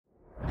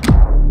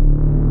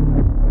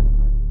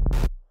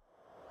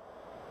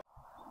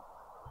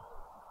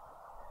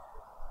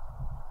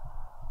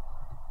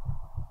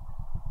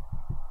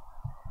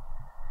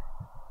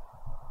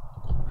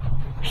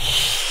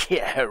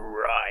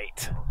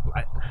Right,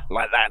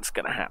 like that's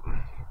gonna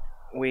happen.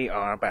 We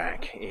are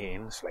back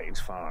in Slade's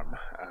farm.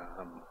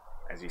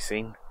 As you've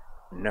seen,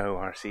 no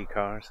RC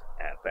cars.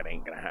 That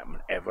ain't gonna happen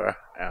ever,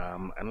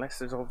 unless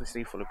there's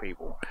obviously full of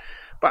people.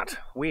 But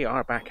we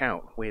are back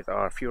out with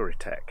our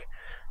Furitek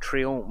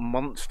Treal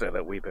monster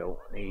that we built,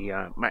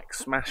 the Max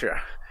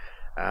Smasher.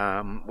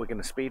 We're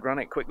gonna speed run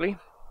it quickly.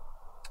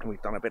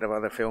 We've done a bit of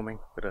other filming,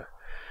 bit of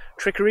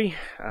trickery.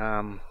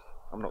 I'm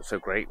not so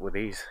great with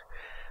these.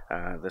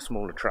 The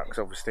smaller trucks,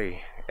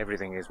 obviously,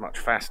 everything is much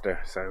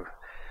faster, so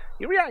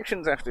your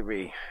reactions have to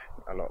be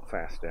a lot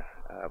faster,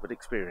 but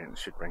experience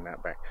should bring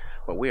that back.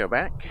 But we are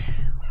back.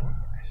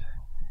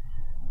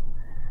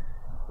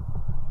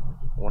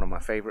 One of my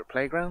favourite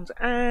playgrounds,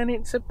 and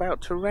it's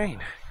about to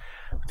rain.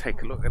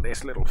 Take a look at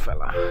this little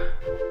fella.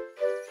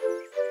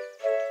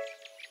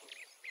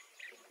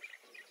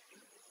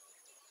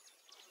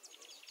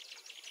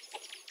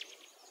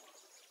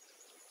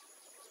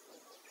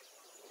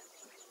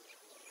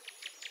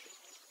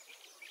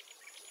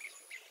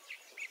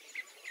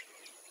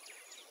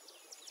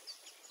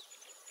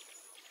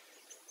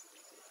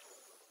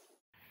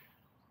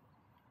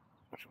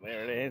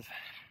 There it is.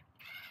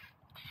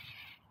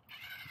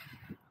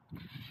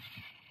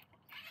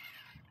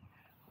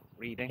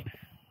 Reading.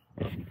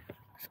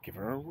 Let's give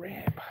her a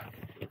rev.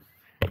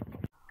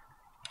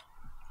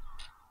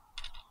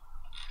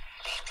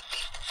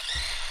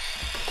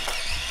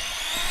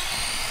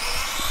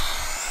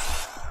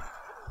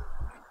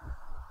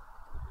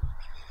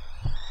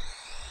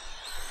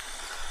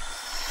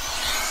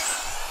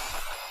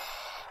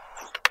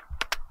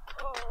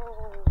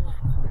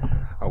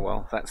 Oh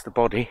well, that's the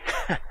body.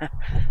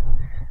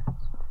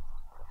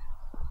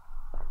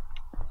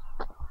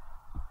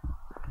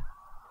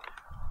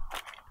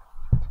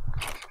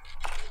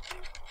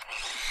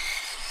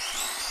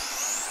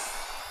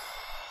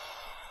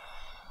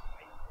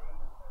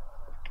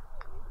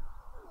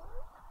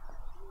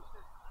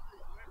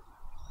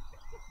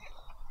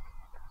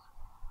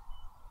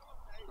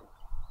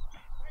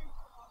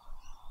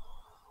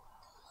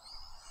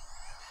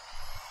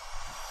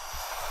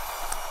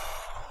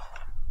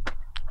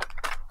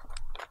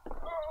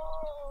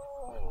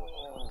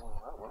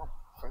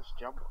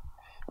 Jump.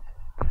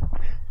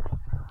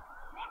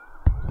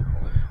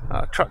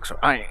 Truck's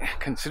right,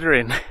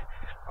 considering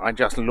I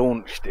just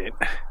launched it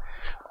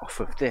off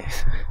of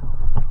this.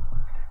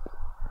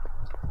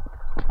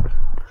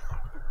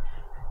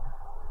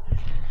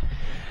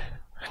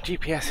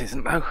 GPS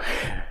isn't though.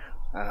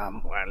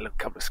 Well, a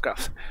couple of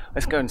scuffs.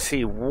 Let's go and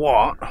see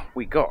what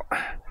we got.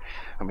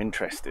 I'm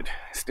interested.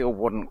 Still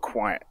wasn't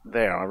quite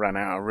there. I ran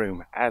out of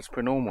room as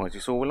per normal, as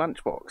you saw with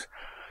Lunchbox.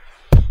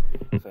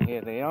 So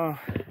here they are.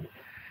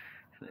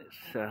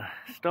 Let's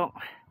stop,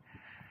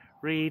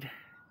 read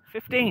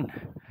 15.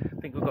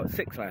 I think we got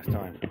 6 last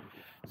time.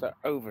 So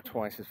over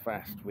twice as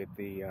fast with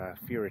the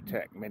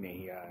Furitek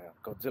Mini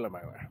Godzilla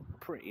motor.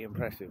 Pretty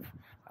impressive.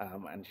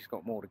 And she's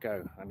got more to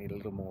go. I need a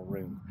little more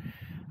room.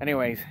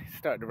 Anyways, it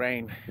started to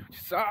rain,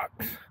 which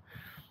sucks.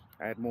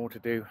 I had more to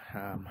do.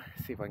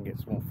 See if I can get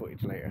some more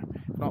footage later.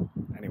 If not,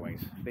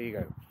 anyways, there you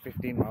go.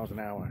 15 miles an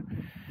hour.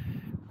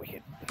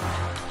 Wicked.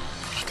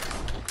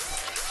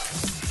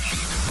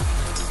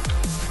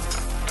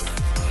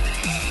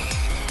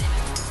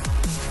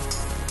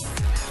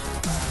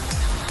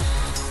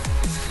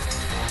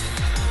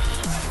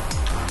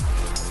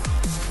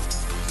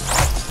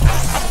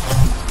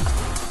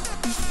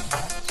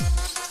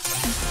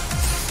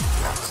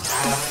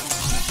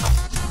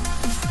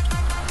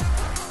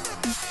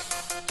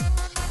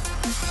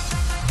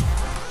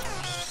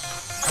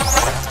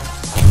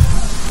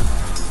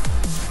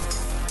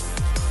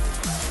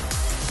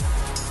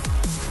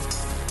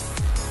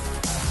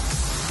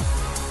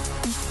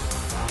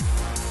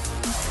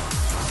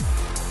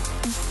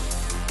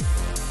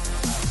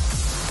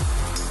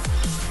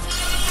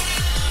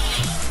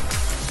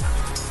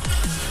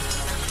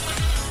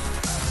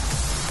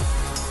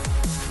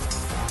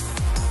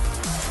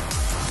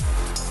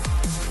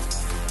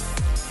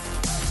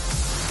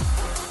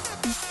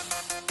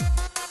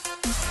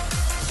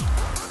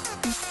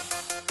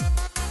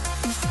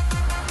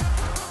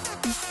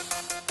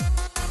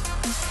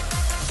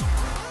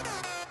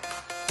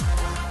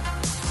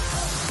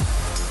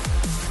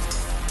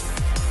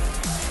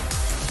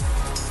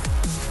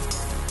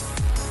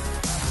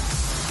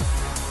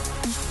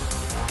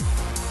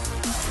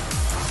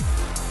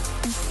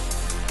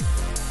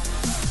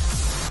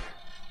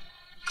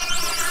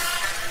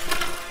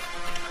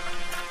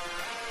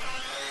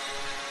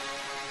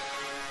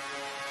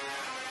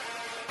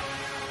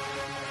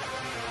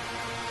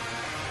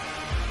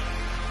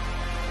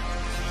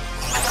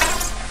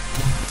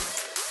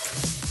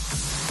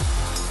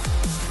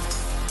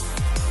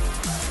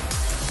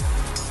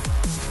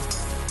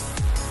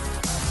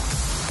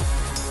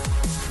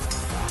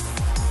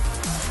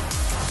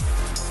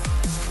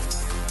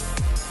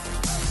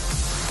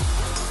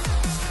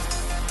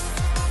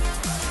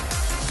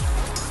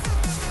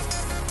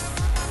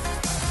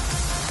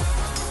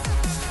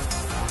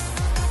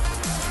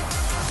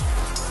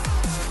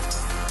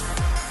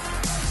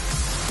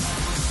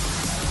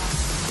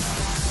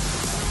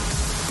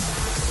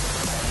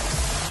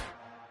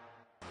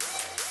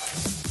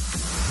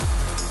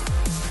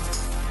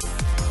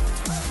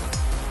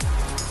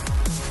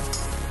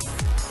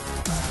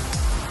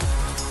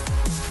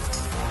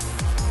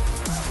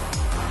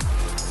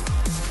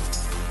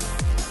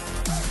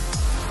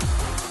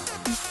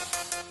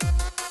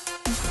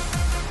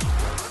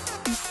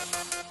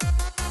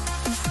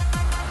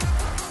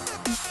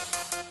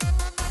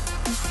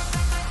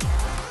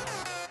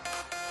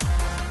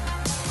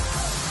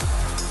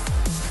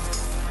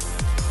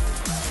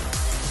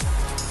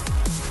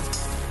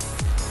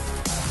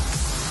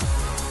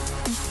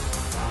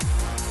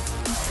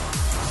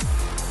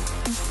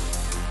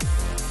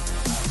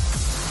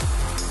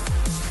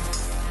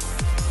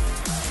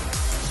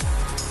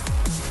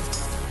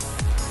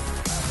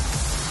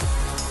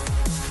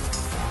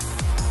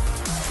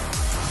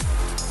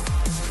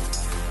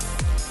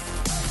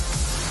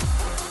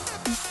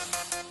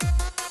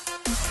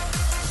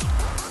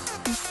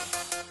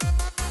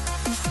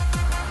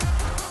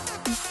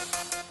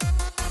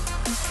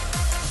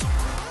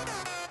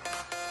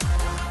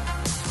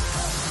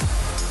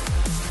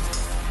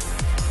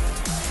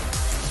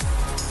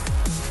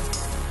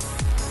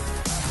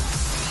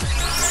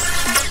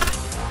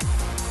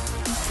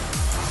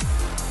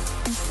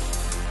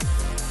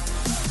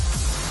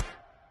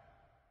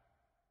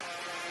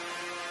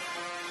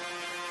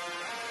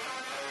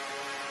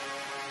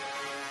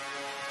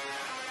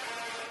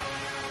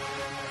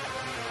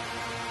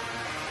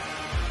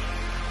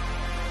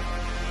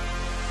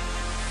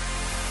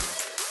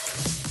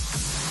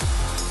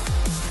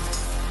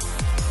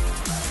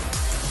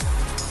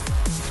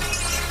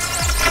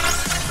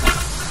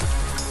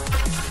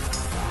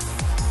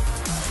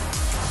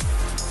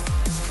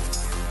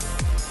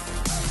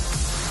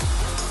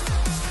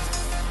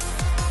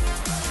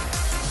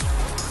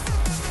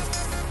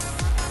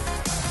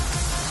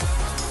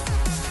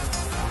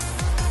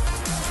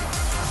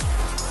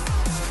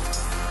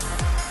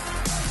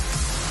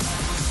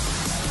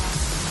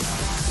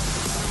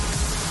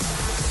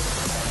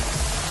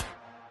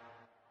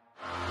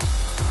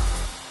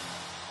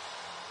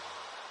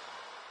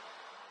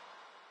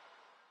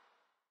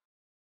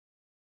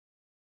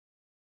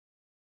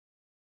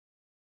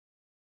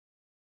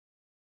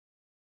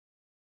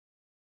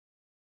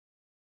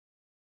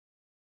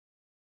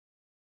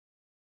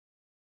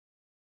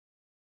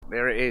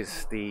 there it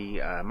is,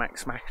 the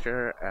Max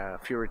Smasher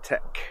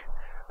Furitek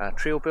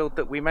Treal build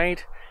that we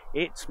made.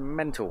 It's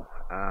mental.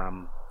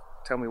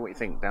 Tell me what you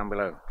think down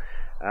below.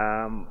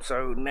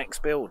 So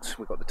next builds,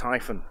 we've got the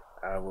Typhon.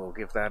 We'll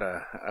give that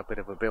a bit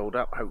of a build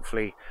up.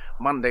 Hopefully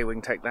Monday we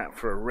can take that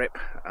for a rip.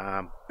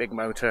 Big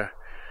motor,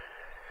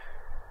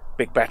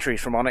 big batteries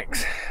from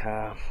Onyx.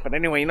 But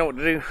anyway, you know what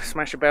to do.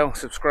 Smash a bell,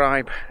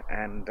 subscribe,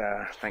 and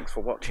thanks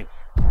for watching.